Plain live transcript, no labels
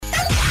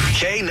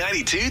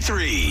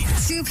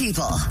K92-3. Two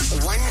people,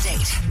 one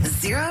date,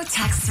 zero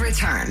texts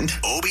returned.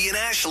 Obie and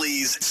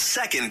Ashley's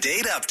second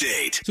date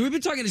update. So we've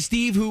been talking to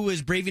Steve, who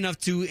was brave enough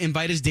to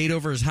invite his date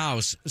over his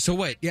house. So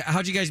what? Yeah,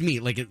 how'd you guys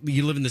meet? Like,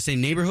 you live in the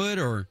same neighborhood,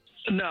 or?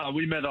 No,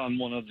 we met on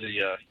one of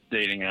the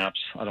dating apps.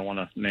 I don't want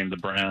to name the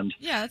brand.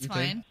 Yeah, that's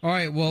fine. All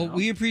right, well,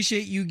 we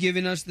appreciate you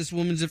giving us this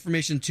woman's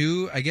information,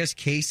 too. I guess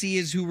Casey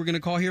is who we're going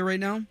to call here right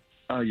now?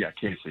 Yeah,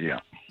 Casey, yeah.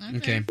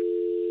 Okay.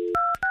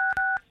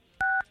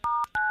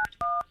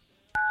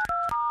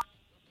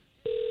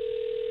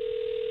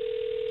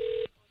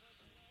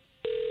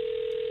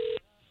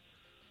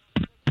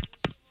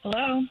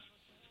 Hello?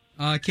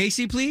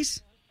 Casey,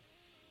 please?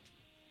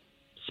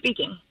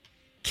 Speaking.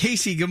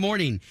 Casey, good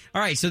morning.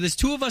 All right, so there's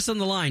two of us on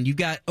the line. You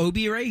got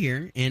Obie right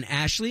here and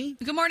Ashley.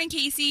 Good morning,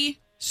 Casey.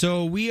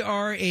 So we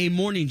are a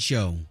morning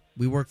show.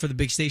 We work for the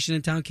big station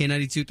in town,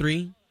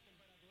 K92.3.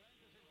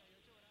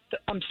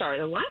 I'm sorry,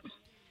 the what?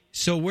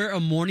 So we're a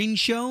morning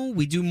show.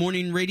 We do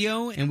morning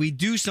radio, and we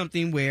do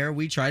something where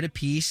we try to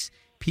piece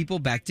people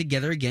back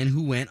together again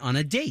who went on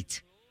a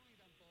date.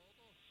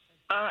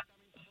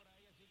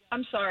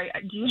 I'm sorry.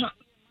 Do you know,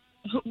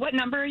 what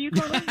number are you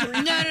calling?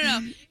 No.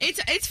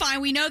 It's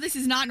fine. We know this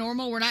is not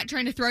normal. We're not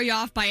trying to throw you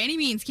off by any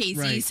means, Casey.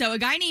 Right. So a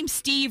guy named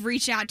Steve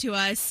reached out to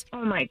us,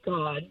 Oh, my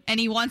God. and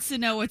he wants to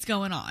know what's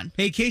going on.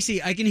 Hey,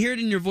 Casey, I can hear it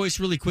in your voice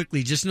really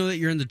quickly. Just know that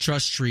you're in the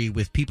trust tree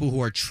with people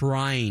who are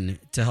trying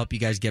to help you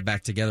guys get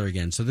back together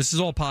again. So this is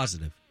all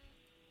positive.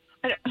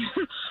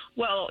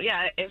 Well,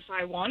 yeah, if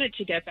I wanted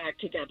to get back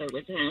together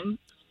with him.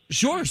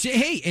 Sure.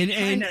 Hey,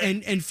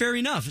 and fair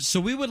enough. So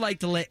we would like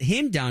to let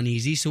him down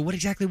easy. So what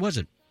exactly was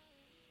it?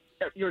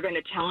 You're going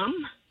to tell him?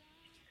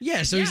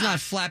 Yeah, so he's not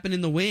flapping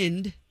in the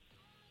wind.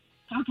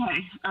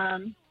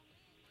 Okay.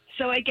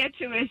 So I get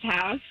to his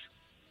house,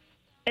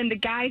 and the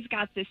guy's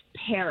got this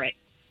parrot.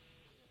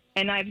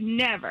 And I've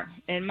never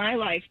in my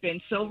life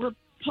been so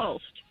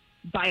repulsed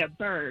by a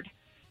bird.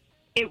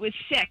 It was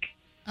sick.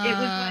 It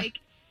was like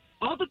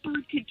all the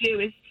bird could do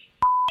is,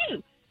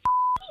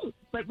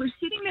 but we're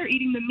sitting there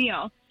eating the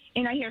meal,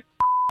 and I hear,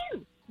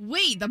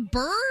 Wait, the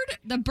bird?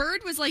 The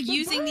bird was like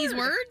using these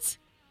words?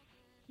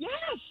 yes.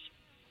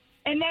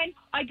 And then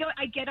I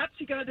get up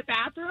to go to the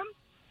bathroom,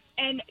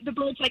 and the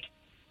bird's like,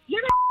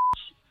 you're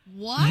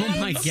What? Oh,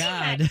 my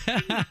God.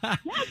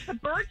 yes, the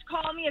bird's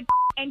calling me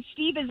and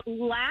Steve is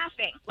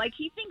laughing. Like,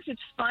 he thinks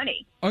it's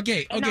funny.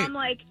 Okay. And I'm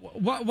like,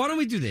 Why don't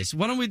we do this?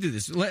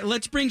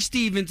 Let's bring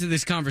Steve into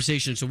this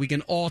conversation so we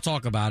can all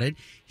talk about it.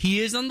 He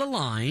is on the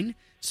line,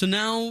 so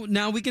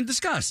now we can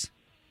discuss.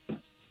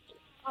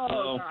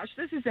 oh, gosh,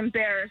 this is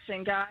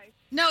embarrassing, guys.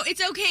 No,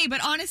 it's okay, but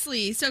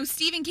honestly, so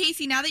Steve and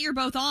Casey, now that you're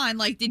both on,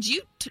 like, did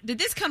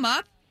this come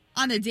up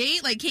on the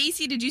date? Like,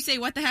 Casey, did you say,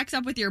 what the heck's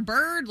up with your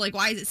bird? Like,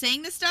 why is it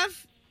saying this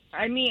stuff?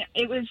 I mean,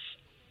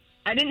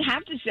 I didn't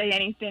have to say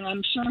anything.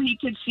 I'm sure he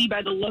could see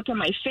by the look on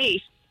my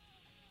face.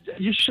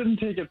 You shouldn't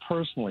take it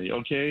personally,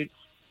 okay?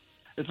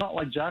 It's not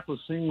like Jack was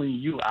singling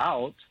you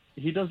out.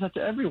 He does that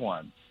to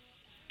everyone.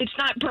 It's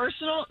not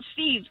personal.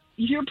 Steve,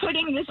 you're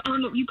putting this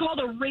on, you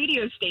called a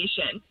radio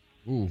station.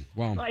 Ooh,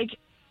 wow. Like,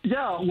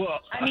 Yeah, well,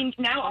 I mean,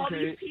 now all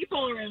okay. these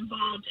people are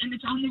involved, and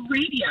it's on the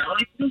radio.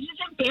 Like, this is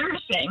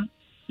embarrassing.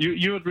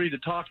 You agreed to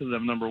talk to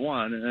them, number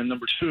one. And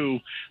number two,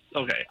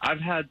 okay, I've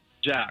had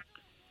Jack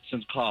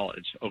since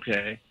college,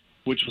 okay,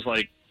 which was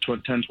like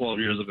 10, 12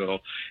 years ago.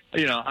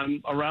 You know,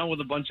 I'm around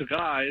with a bunch of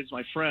guys,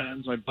 my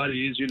friends, my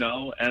buddies, you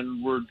know,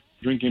 and we're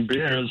drinking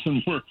beers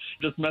and we're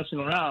just messing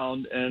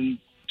around and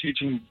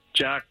teaching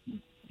Jack,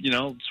 you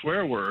know,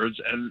 swear words.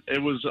 And it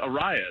was a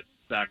riot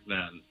back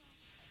then.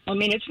 I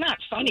mean, it's not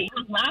funny.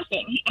 You're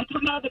laughing. I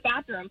come out of the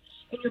bathroom,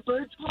 and your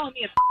bird's calling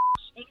me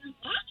and you're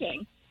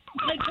laughing.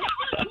 Like,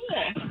 that's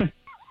not cool.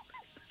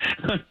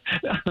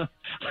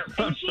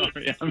 I'm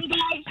sorry.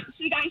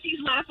 See, guys, he's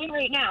laughing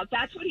right now.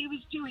 That's what he was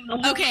doing the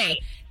whole Okay,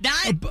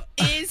 night. that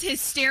is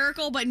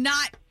hysterical, but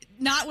not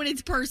when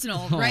it's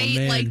personal, Oh, right?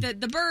 man. Like,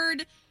 the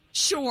bird,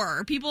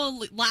 sure,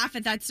 people laugh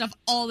at that stuff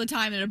all the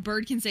time, and a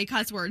bird can say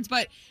cuss words,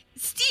 but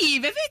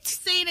Steve, if it's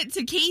saying it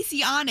to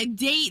Casey on a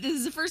date, this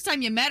is the first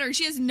time you met her,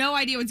 she has no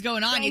idea what's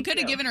going on. You could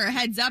have given her a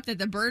heads up that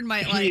the bird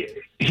might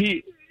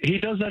He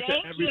does that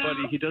Thank to everybody.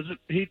 you.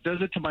 He does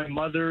it to my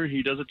mother.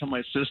 He does it to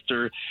my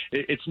sister.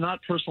 It's not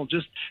personal.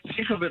 Just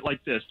think of it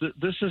like this.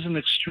 This is an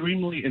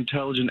extremely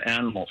intelligent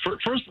animal.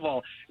 First of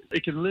all,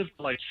 it can live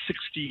like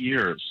 60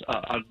 years.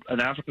 An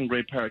African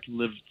gray parrot can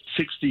live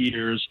 60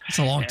 years. That's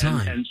a long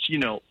time. And you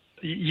know,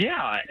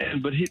 yeah.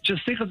 But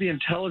just think of the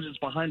intelligence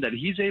behind that.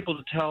 He's able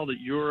to tell that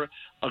you're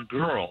a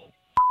girl.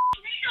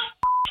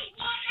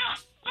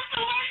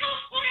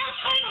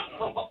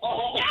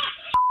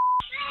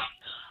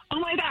 Oh,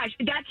 my gosh,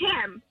 that's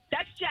him.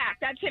 That's Jack.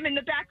 That's him in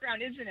the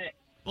background, isn't it?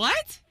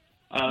 What?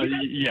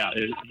 Yeah,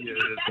 it is That's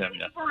him.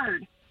 Yeah. the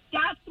bird.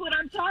 That's what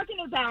I'm talking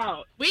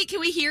about. Wait, can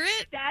we hear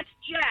it? That's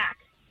Jack.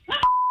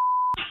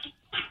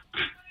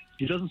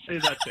 He doesn't say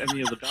that to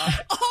any of the guys.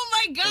 Oh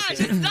my gosh,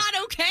 Okay. it's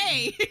not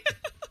okay.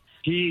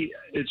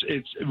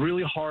 it's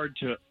really hard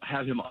to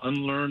have him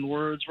unlearn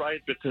words,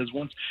 right? Because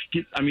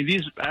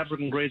these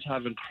African greys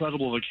have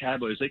incredible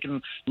vocabularies. They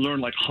can learn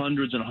like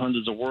hundreds and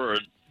hundreds of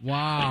words.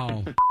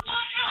 Wow.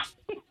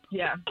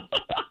 Yeah.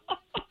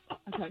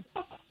 Okay.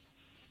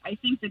 I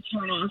think the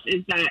turnoff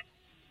is that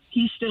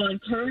he still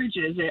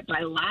encourages it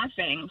by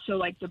laughing. So,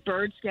 like, the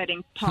bird's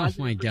getting positive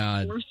Oh, my God.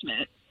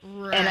 reinforcement.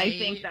 Right. And I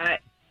think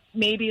that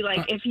maybe,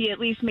 like, if he at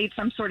least made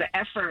some sort of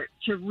effort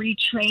to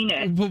retrain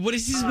it. But what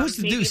is he supposed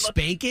to do? maybe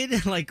Spank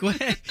it? Like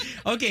what?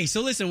 Okay,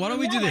 so listen. Why don't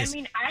we do No, this? I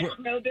mean, I don't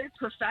know their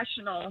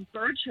professional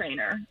bird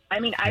trainer. I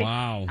mean,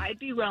 Wow. I'd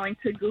be willing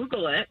to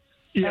Google it.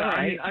 Yeah, All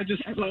right. I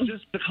just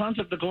the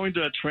concept of going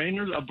to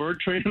a bird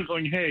trainer,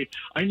 going, "Hey,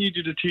 I need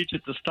you to teach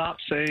it to stop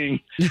saying."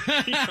 That's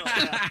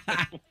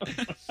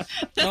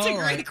All a great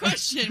right.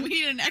 question. We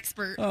need an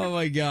expert. Oh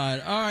my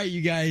God! All right,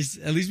 you guys.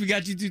 At least we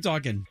got you two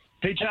talking.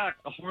 Hey, Jack,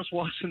 a horse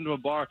walks into a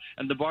bar,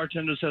 and the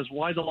bartender says,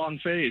 "Why the long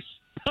face?"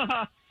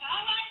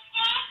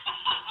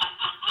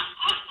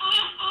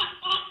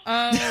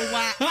 Oh,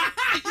 wow.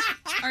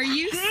 Are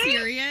you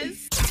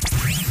serious?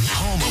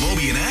 Home of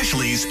Obie and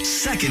Ashley's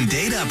second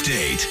date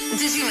update.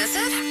 Did you miss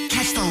it?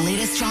 Catch the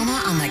latest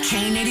drama on the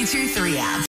K82 3 app.